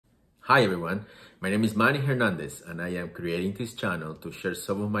Hi everyone, my name is Manny Hernandez and I am creating this channel to share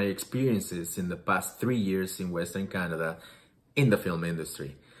some of my experiences in the past 3 years in Western Canada in the film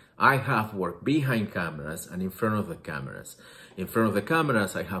industry. I have worked behind cameras and in front of the cameras. In front of the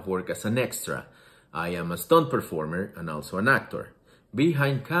cameras, I have worked as an extra. I am a stunt performer and also an actor.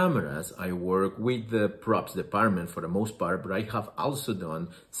 Behind cameras, I work with the props department for the most part, but I have also done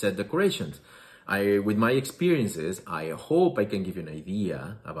set decorations. With my experiences, I hope I can give you an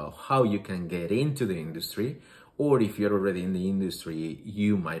idea about how you can get into the industry, or if you're already in the industry,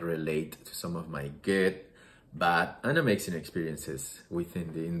 you might relate to some of my good, bad, and amazing experiences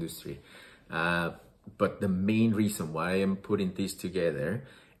within the industry. But the main reason why I am putting this together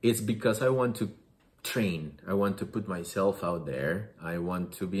is because I want to train. I want to put myself out there. I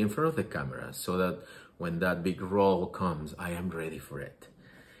want to be in front of the camera so that when that big role comes, I am ready for it.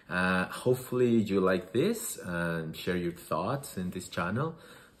 Hopefully you like this and share your thoughts in this channel.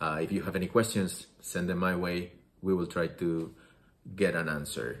 If you have any questions, send them my way. We will try to get an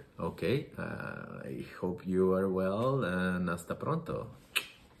answer. Okay, I hope you are well and hasta pronto.